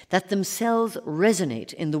plays that themselves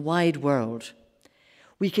resonate in the wide world.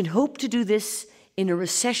 We can hope to do this in a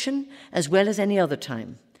recession as well as any other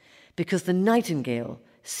time, because the Nightingale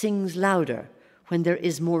sings louder when there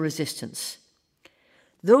is more resistance.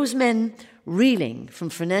 Those men reeling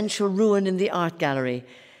from financial ruin in the art gallery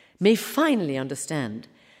may finally understand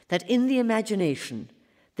that in the imagination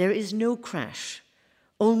there is no crash,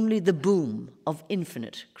 only the boom of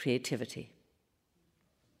infinite creativity.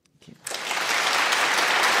 Thank you.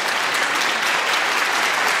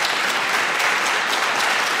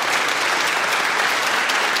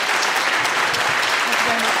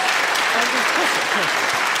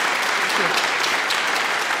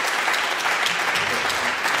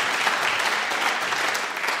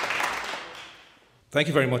 Thank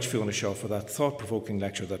you very much, Fiona Shaw, for that thought-provoking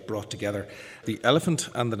lecture that brought together the elephant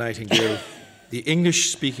and the nightingale, the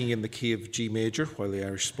English speaking in the key of G major, while the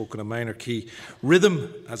Irish spoke in a minor key,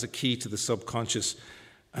 rhythm as a key to the subconscious,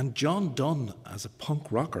 and John Donne as a punk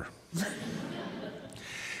rocker.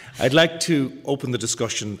 I'd like to open the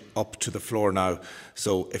discussion up to the floor now,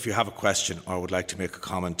 so if you have a question or would like to make a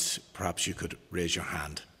comment, perhaps you could raise your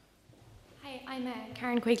hand. Hi, I'm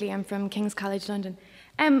Karen Quigley. I'm from King's College London.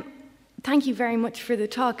 Thank you very much for the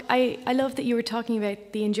talk. I love that you were talking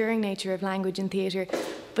about the enduring nature of language in theatre,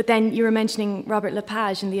 but then you were mentioning Robert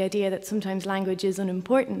Lepage and the idea that sometimes language is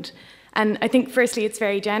unimportant. And I think, firstly, it's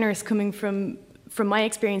very generous coming from my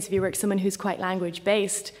experience of your work, someone who's quite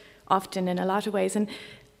language-based, often in a lot of ways. And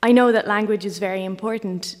I know that language is very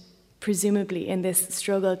important, presumably, in this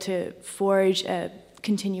struggle to forge a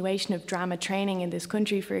continuation of drama training in this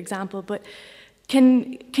country, for example. But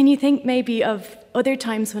can you think maybe of other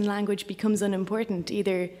times when language becomes unimportant,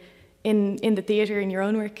 either in the theatre, in your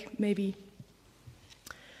own work, maybe?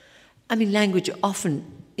 I mean, language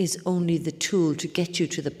often is only the tool to get you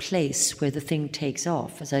to the place where the thing takes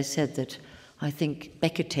off. As I said, that I think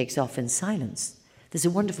Beckett takes off in silence. There's a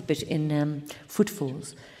wonderful bit in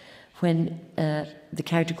Footfalls when the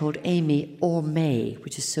character called Amy or May,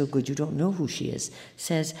 which is so good, you don't know who she is,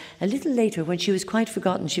 says, a little later, when she was quite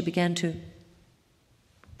forgotten, she began to...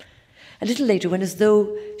 A little later, when as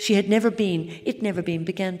though she had never been, it never been,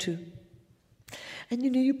 began to...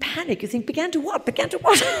 And, you panic. You think, began to what? Began to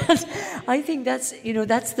what? I think that's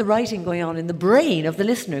the writing going on in the brain of the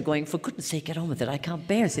listener going, for goodness sake, get on with it. I can't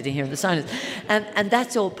bear sitting here in the silence. And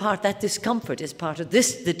that's all that discomfort is part of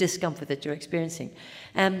the discomfort that you're experiencing.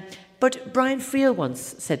 But Brian Friel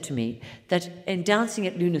once said to me that in Dancing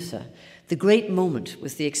at Lunasa, the great moment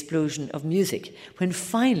was the explosion of music, when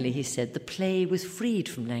finally, he said, the play was freed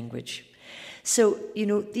from language. So,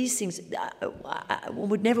 these things, one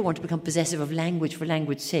would never want to become possessive of language for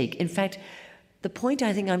language's sake. In fact, The point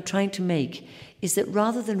I think I'm trying to make is that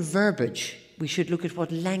rather than verbiage, we should look at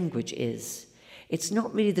what language is. It's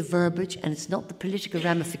not really the verbiage and it's not the political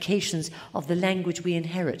ramifications of the language we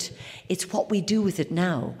inherit. It's what we do with it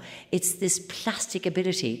now. It's this plastic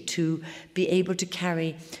ability to be able to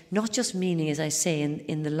carry not just meaning, as I say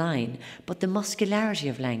in the line, but the muscularity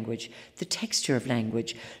of language, the texture of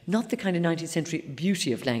language, not the kind of 19th century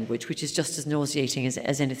beauty of language, which is just as nauseating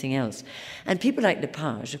as anything else. And people like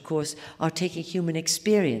Lepage, of course, are taking human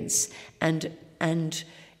experience and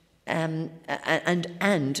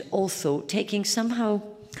also taking somehow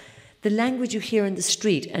the language you hear in the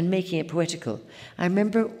street and making it poetical. I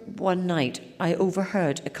remember one night I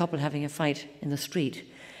overheard a couple having a fight in the street,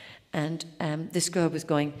 and this girl was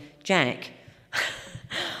going, "Jack,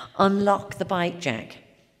 unlock the bike, Jack."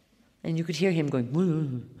 And you could hear him going,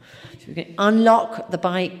 "Woo." So going, "Unlock the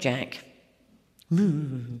bike, Jack.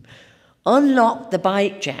 Woo. Unlock the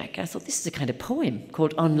bike, Jack." I thought, this is a kind of poem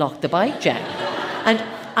called Unlock the Bike, Jack. And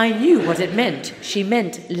I knew what it meant. She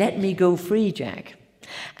meant, "Let me go free, Jack."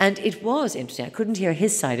 And it was interesting. I couldn't hear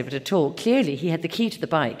his side of it at all. Clearly, he had the key to the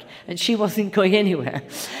bike, and she wasn't going anywhere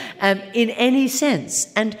in any sense.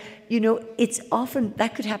 And, you know, it's often,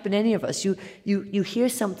 that could happen to any of us. You hear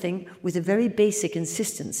something with a very basic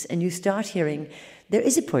insistence, and you start hearing, there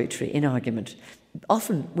is a poetry in argument.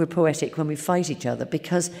 Often we're poetic when we fight each other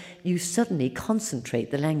because you suddenly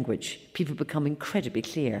concentrate the language. People become incredibly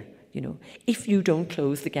clear. You know, if you don't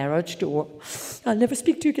close the garage door, I'll never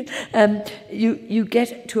speak to you again. You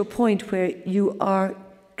get to a point where you are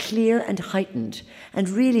clear and heightened. And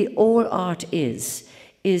really all art is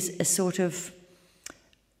a sort of,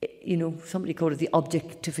 you know, somebody called it the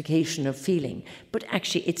objectification of feeling. But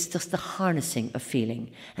actually it's just the harnessing of feeling.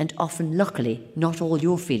 And often, luckily, not all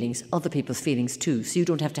your feelings, other people's feelings too. So you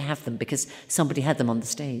don't have to have them because somebody had them on the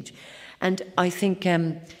stage. And I think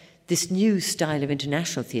this new style of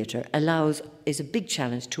international theatre is a big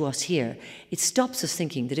challenge to us here. It stops us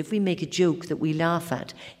thinking that if we make a joke that we laugh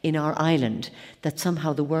at in our island, that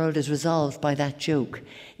somehow the world is resolved by that joke.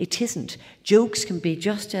 It isn't. Jokes can be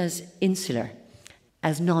just as insular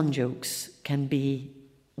as non-jokes can be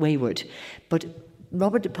wayward. But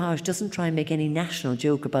Robert Lepage doesn't try and make any national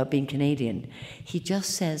joke about being Canadian. He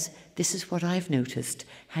just says, "This is what I've noticed.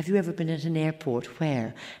 Have you ever been at an airport?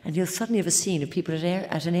 Where?" And you'll suddenly have a scene of people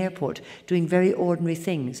at an airport doing very ordinary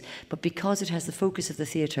things. But because it has the focus of the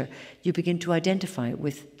theatre, you begin to identify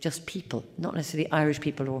with just people, not necessarily Irish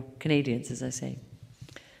people or Canadians, as I say.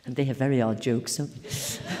 And they have very odd jokes. So.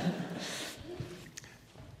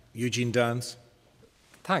 Eugene Downs.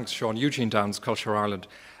 Thanks, Sean. Eugene Downs, Culture Ireland.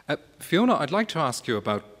 Fiona, I'd like to ask you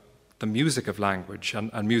about the music of language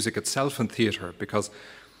and music itself in theatre, because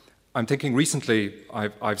I'm thinking recently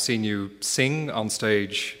I've seen you sing on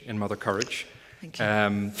stage in Mother Courage,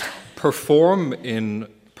 perform in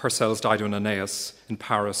Purcell's Dido and Aeneas in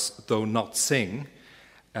Paris, though not sing,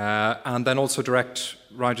 and then also direct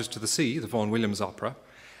Riders to the Sea, the Vaughan Williams opera.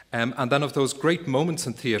 And then of those great moments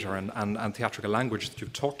in theatre and theatrical language that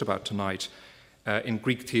you've talked about tonight, in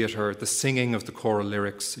Greek theatre, the singing of the choral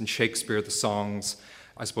lyrics, in Shakespeare, the songs,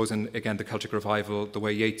 I suppose in, again, the Celtic Revival, the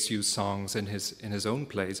way Yeats used songs in his own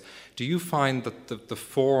plays. Do you find that the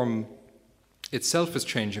form itself is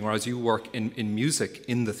changing, or as you work in music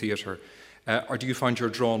in the theatre, or do you find you're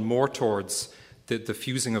drawn more towards the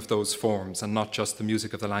fusing of those forms and not just the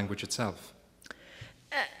music of the language itself?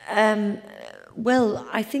 Well,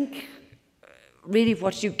 I think really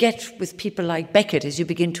what you get with people like Beckett is you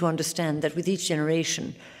begin to understand that with each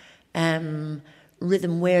generation,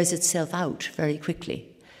 rhythm wears itself out very quickly.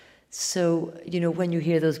 So, you know, when you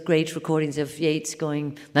hear those great recordings of Yeats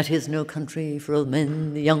going, "That is no country for old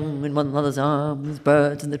men, the young in one mother's arms,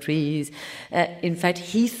 birds in the trees." In fact,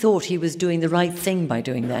 he thought he was doing the right thing by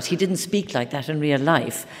doing that. He didn't speak like that in real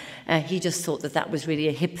life. He just thought that was really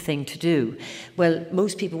a hip thing to do. Well,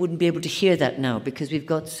 most people wouldn't be able to hear that now because we've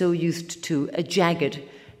got so used to a jagged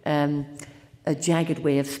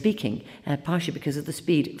way of speaking, partially because of the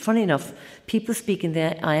speed. Funny enough, people speak in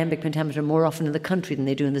the iambic pentameter more often in the country than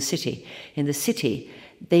they do in the city. In the city,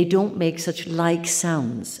 they don't make such like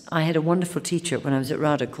sounds. I had a wonderful teacher when I was at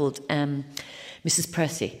RADA called Mrs.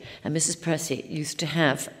 Percy. And Mrs. Percy used to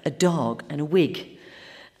have a dog and a wig.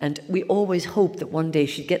 And we always hoped that one day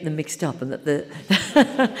she'd get them mixed up and that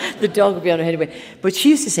the dog would be on her head anyway. But she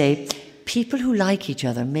used to say, people who like each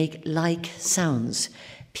other make like sounds.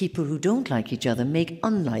 People who don't like each other make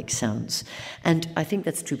unlike sounds. And I think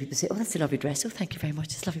that's true. People say, "Oh, that's a lovely dress. Oh, thank you very much.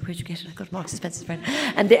 It's lovely. Where'd you get it? I got Marks and Spencer's friend."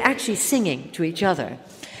 And they're actually singing to each other.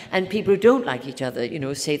 And people who don't like each other, you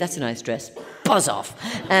know, say, "That's a nice dress. Buzz off."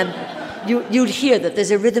 you'll hear that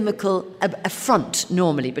there's a rhythmical affront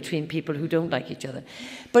normally between people who don't like each other.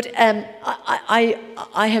 But I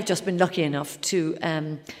have just been lucky enough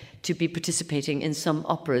to be participating in some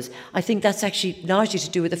operas. I think that's actually largely to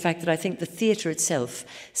do with the fact that I think the theatre itself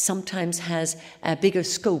sometimes has a bigger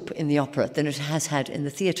scope in the opera than it has had in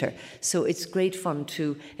the theatre. So it's great fun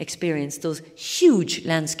to experience those huge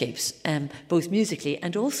landscapes, both musically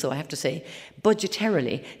and also, I have to say,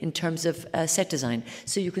 budgetarily in terms of set design.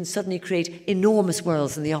 So you can suddenly create enormous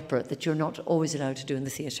worlds in the opera that you're not always allowed to do in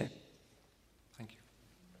the theatre. Thank you.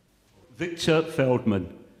 Victor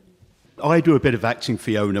Feldman. I do a bit of acting,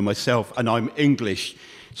 Fiona, myself, and I'm English,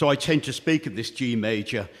 so I tend to speak of this G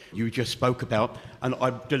major you just spoke about, and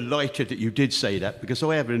I'm delighted that you did say that, because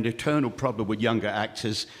I have an eternal problem with younger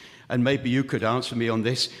actors, and maybe you could answer me on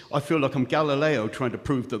this. I feel like I'm Galileo trying to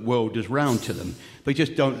prove that the world is round to them. They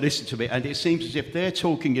just don't listen to me, and it seems as if they're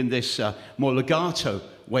talking in this more legato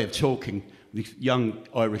way of talking, these young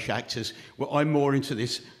Irish actors, well, I'm more into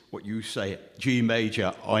this, what you say, G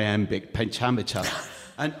major, iambic pentameter.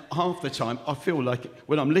 And half the time, I feel like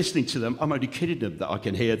when I'm listening to them, I'm only kidding them that I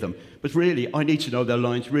can hear them. But really, I need to know their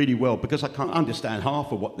lines really well because I can't understand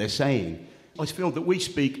half of what they're saying. I feel that we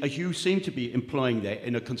speak, as you seem to be implying there,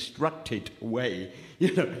 in a constructed way,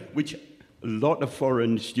 which a lot of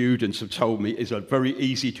foreign students have told me is very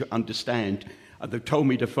easy to understand. And they've told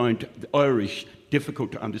me to find the Irish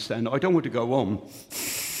difficult to understand. I don't want to go on.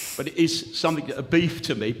 But it is something, a beef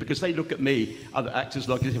to me, because they look at me, other actors,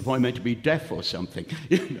 like as if I'm meant to be deaf or something.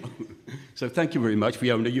 So thank you very much,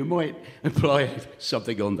 Fiona. You might apply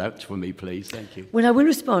something on that for me, please. Thank you. Well, I will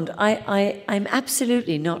respond. I'm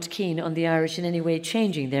absolutely not keen on the Irish in any way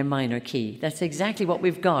changing their minor key. That's exactly what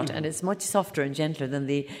we've got, and it's much softer and gentler than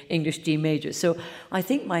the English G major. So I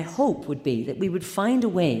think my hope would be that we would find a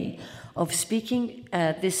way of speaking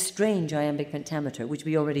this strange iambic pentameter, which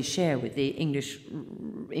we already share with the English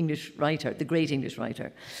writer, the great English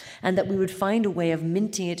writer, and that we would find a way of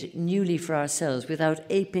minting it newly for ourselves without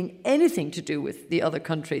aping anything to do with the other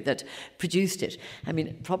country that produced it. I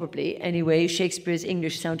mean, probably, anyway, Shakespeare's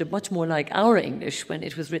English sounded much more like our English when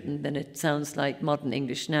it was written than it sounds like modern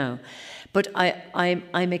English now. But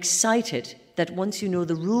I'm excited that once you know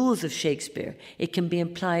the rules of Shakespeare, it can be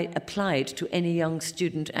applied to any young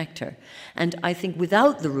student actor. And I think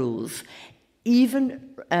without the rules, even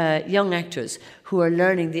young actors who are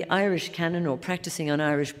learning the Irish canon or practicing on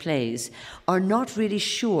Irish plays are not really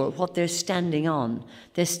sure what they're standing on.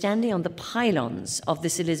 They're standing on the pylons of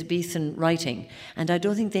this Elizabethan writing, and I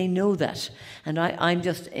don't think they know that. And I'm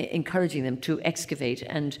just encouraging them to excavate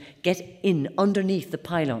and get in underneath the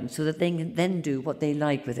pylon so that they can then do what they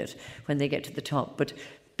like with it when they get to the top. But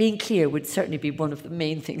being clear would certainly be one of the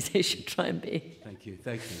main things they should try and be. Thank you.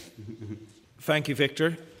 Thank you. Thank you,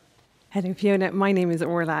 Victor. Hello, Fiona. My name is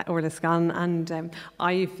Orla Scan, and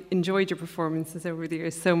I've enjoyed your performances over the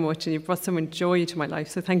years so much, and you've brought so much joy to my life,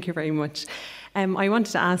 so thank you very much. I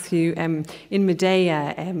wanted to ask you, in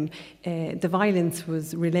Medea, the violence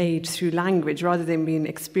was relayed through language rather than being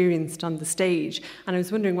experienced on the stage, and I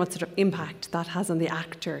was wondering what sort of impact that has on the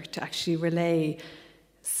actor to actually relay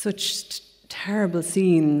such terrible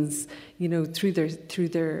scenes, through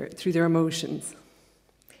their emotions.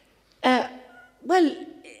 Well,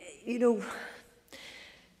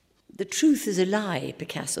 the truth is a lie,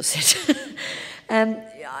 Picasso said.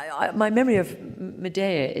 My memory of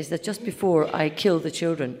Medea is that just before I killed the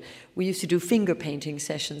children, we used to do finger painting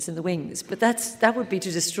sessions in the wings, but that would be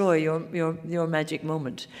to destroy your magic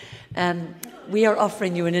moment. We are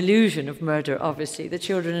offering you an illusion of murder, obviously. The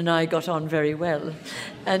children and I got on very well.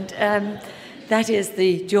 And that is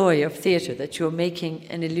the joy of theatre, that you're making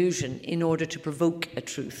an illusion in order to provoke a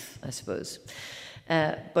truth, I suppose.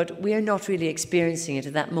 But we are not really experiencing it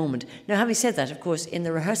at that moment. Now, having said that, of course, in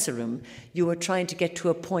the rehearsal room, you are trying to get to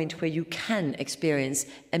a point where you can experience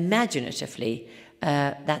imaginatively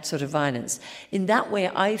that sort of violence. In that way,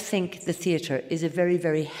 I think the theatre is a very,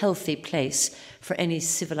 very healthy place for any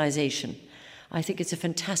civilization. I think it's a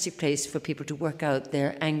fantastic place for people to work out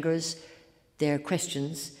their angers, their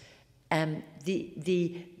questions,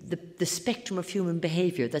 the spectrum of human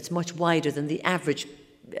behaviour that's much wider than the average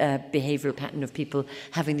behavioural pattern of people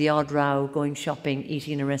having the odd row, going shopping,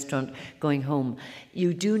 eating in a restaurant, going home.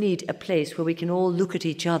 You do need a place where we can all look at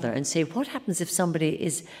each other and say, what happens if somebody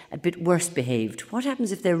is a bit worse behaved? What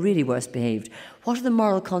happens if they're really worse behaved? What are the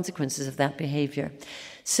moral consequences of that behaviour?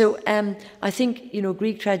 So I think,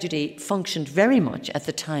 Greek tragedy functioned very much at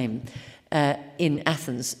the time in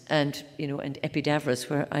Athens and Epidavros,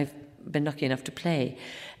 where I've been lucky enough to play,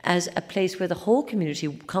 as a place where the whole community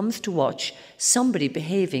comes to watch somebody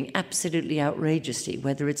behaving absolutely outrageously,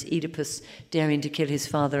 whether it's Oedipus daring to kill his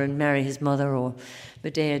father and marry his mother, or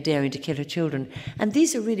Medea daring to kill her children. And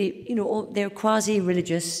these are really, they're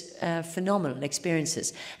quasi-religious, phenomenal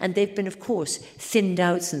experiences. And they've been, of course, thinned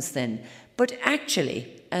out since then. But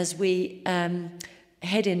actually, as we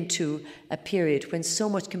head into a period when so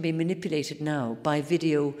much can be manipulated now by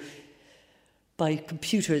video, by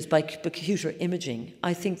computers, by computer imaging,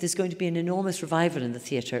 I think there's going to be an enormous revival in the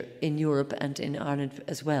theatre in Europe and in Ireland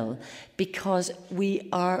as well, because we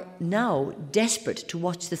are now desperate to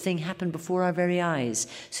watch the thing happen before our very eyes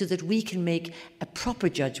so that we can make a proper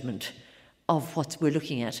judgment of what we're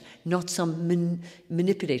looking at, not some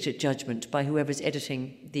manipulated judgment by whoever's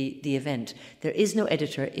editing the event. There is no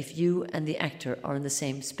editor if you and the actor are in the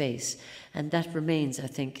same space, and that remains, I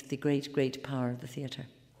think, the great, great power of the theatre.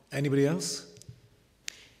 Anybody else?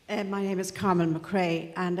 My name is Carmel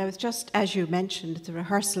McRae, and I was just, as you mentioned, the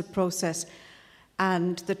rehearsal process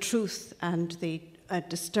and the truth and the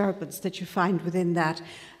disturbance that you find within that.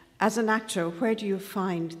 As an actor, where do you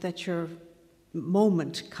find that your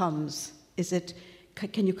moment comes?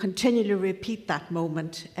 Can you continually repeat that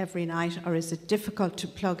moment every night, or is it difficult to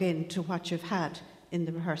plug in to what you've had in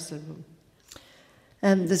the rehearsal room?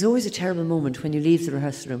 There's always a terrible moment when you leave the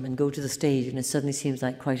rehearsal room and go to the stage and it suddenly seems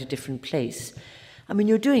like quite a different place. I mean,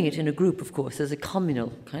 you're doing it in a group, of course. There's a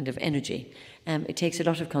communal kind of energy. It takes a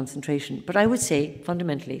lot of concentration. But I would say,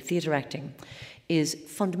 fundamentally, theatre acting is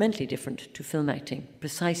fundamentally different to film acting,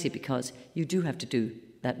 precisely because you do have to do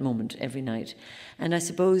that moment every night. And I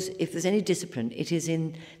suppose if there's any discipline, it is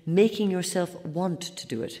in making yourself want to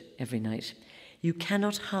do it every night. You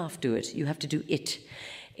cannot half do it. You have to do it.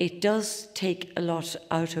 It does take a lot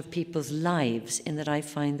out of people's lives, in that I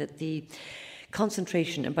find that the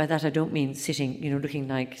concentration, and by that I don't mean sitting, looking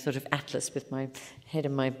like sort of Atlas with my head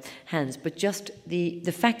in my hands, but just the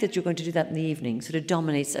fact that you're going to do that in the evening sort of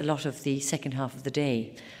dominates a lot of the second half of the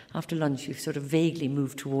day. After lunch, you sort of vaguely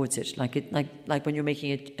move towards it, like when you're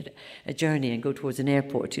making a journey and go towards an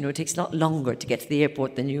airport. It takes a lot longer to get to the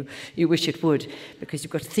airport than you wish it would, because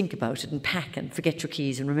you've got to think about it and pack and forget your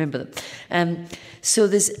keys and remember them. So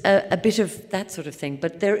there's a bit of that sort of thing,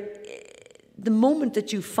 but the moment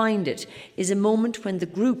that you find it is a moment when the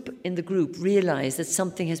group realise that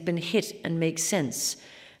something has been hit and makes sense.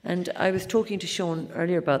 And I was talking to Sean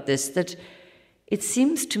earlier about this, that it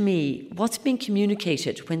seems to me what's being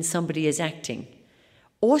communicated when somebody is acting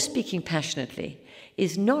or speaking passionately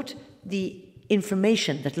is not the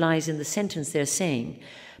information that lies in the sentence they're saying,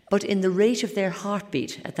 but in the rate of their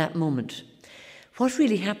heartbeat at that moment. What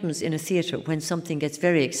really happens in a theatre when something gets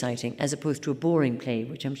very exciting, as opposed to a boring play,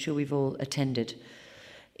 which I'm sure we've all attended,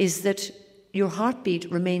 is that your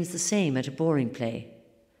heartbeat remains the same at a boring play.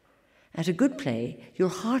 At a good play, your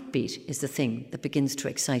heartbeat is the thing that begins to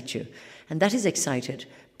excite you. And that is excited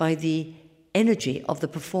by the energy of the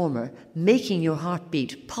performer making your heart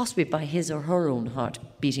beat, possibly by his or her own heart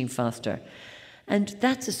beating faster. And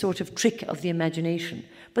that's a sort of trick of the imagination.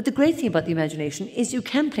 But the great thing about the imagination is you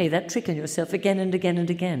can play that trick on yourself again and again and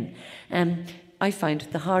again. I find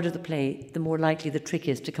the harder the play, the more likely the trick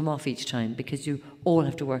is to come off each time, because you all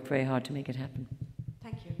have to work very hard to make it happen.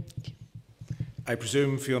 Thank you. I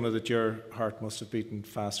presume, Fiona, that your heart must have beaten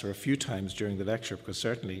faster a few times during the lecture, because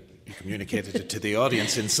certainly you communicated it to the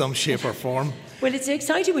audience in some shape or form. Well, it's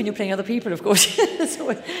exciting when you're playing other people, of course.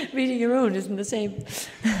 So reading your own isn't the same.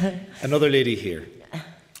 Another lady here.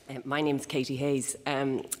 My name's Katie Hayes.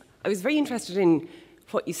 I was very interested in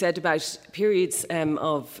what you said about periods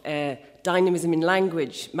of dynamism in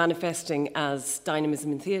language manifesting as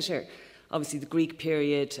dynamism in theatre. Obviously the Greek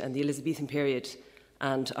period and the Elizabethan period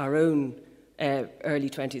and our own early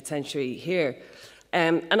 20th century here.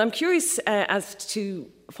 And I'm curious as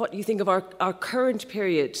to what you think of our current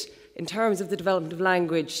period in terms of the development of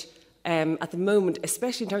language at the moment,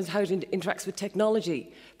 especially in terms of how it interacts with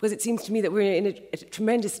technology, because it seems to me that we're in a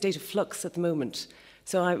tremendous state of flux at the moment.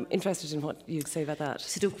 So I'm interested in what you'd say about that.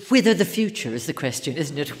 Sort of whither the future is the question,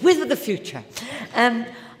 isn't it? Whither the future?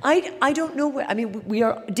 I don't know where. I mean, we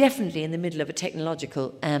are definitely in the middle of a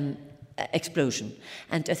technological explosion,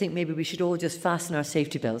 and I think maybe we should all just fasten our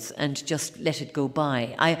safety belts and just let it go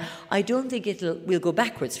by. I don't think we'll go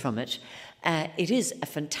backwards from it. It is a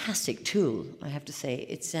fantastic tool, I have to say.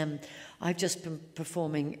 It's I've just been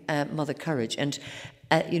performing Mother Courage, and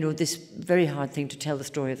this very hard thing to tell the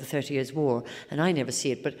story of the 30 Years' War, and I never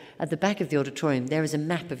see it, but at the back of the auditorium there is a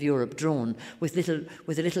map of Europe drawn with a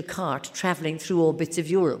little cart travelling through all bits of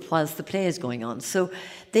Europe whilst the play is going on. So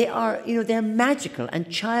they are, they're magical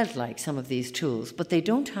and childlike, some of these tools, but they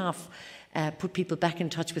don't have put people back in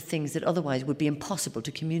touch with things that otherwise would be impossible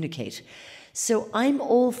to communicate. So I'm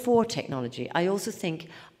all for technology. I also think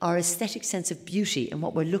our aesthetic sense of beauty and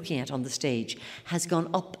what we're looking at on the stage has gone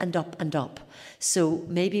up and up and up. So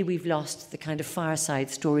maybe we've lost the kind of fireside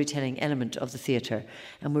storytelling element of the theatre,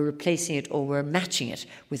 and we're replacing it, or we're matching it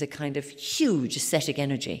with a kind of huge aesthetic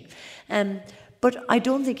energy. But I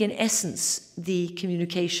don't think in essence the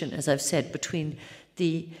communication, as I've said, between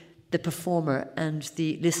the performer and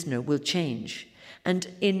the listener will change.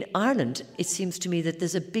 And in Ireland, it seems to me that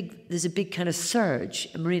there's a big kind of surge.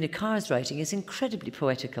 Marina Carr's writing is incredibly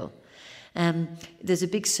poetical. There's a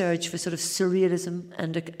big surge for sort of surrealism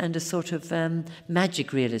and a sort of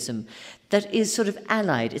magic realism that is sort of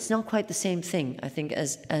allied. It's not quite the same thing, I think,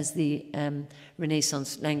 as the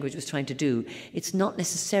Renaissance language was trying to do. It's not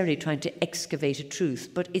necessarily trying to excavate a truth,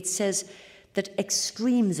 but it says that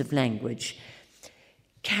extremes of language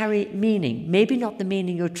carry meaning. Maybe not the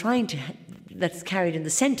meaning you're trying to that's carried in the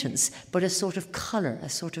sentence, but a sort of colour, a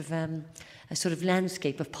sort of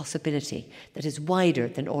landscape of possibility that is wider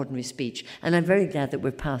than ordinary speech. And I'm very glad that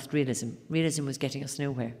we're past realism. Realism was getting us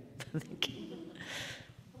nowhere.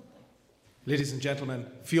 Ladies and gentlemen,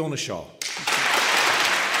 Fiona Shaw.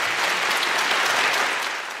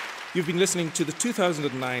 You've been listening to the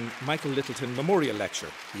 2009 Michael Littleton Memorial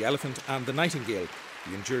Lecture, The Elephant and the Nightingale,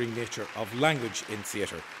 The Enduring Nature of Language in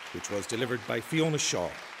Theatre, which was delivered by Fiona Shaw.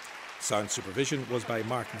 Sound supervision was by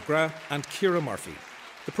Mark McGrath and Ciara Murphy.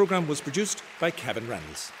 The programme was produced by Kevin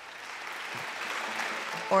Reynolds.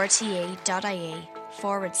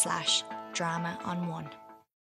 rte.ie/drama on one.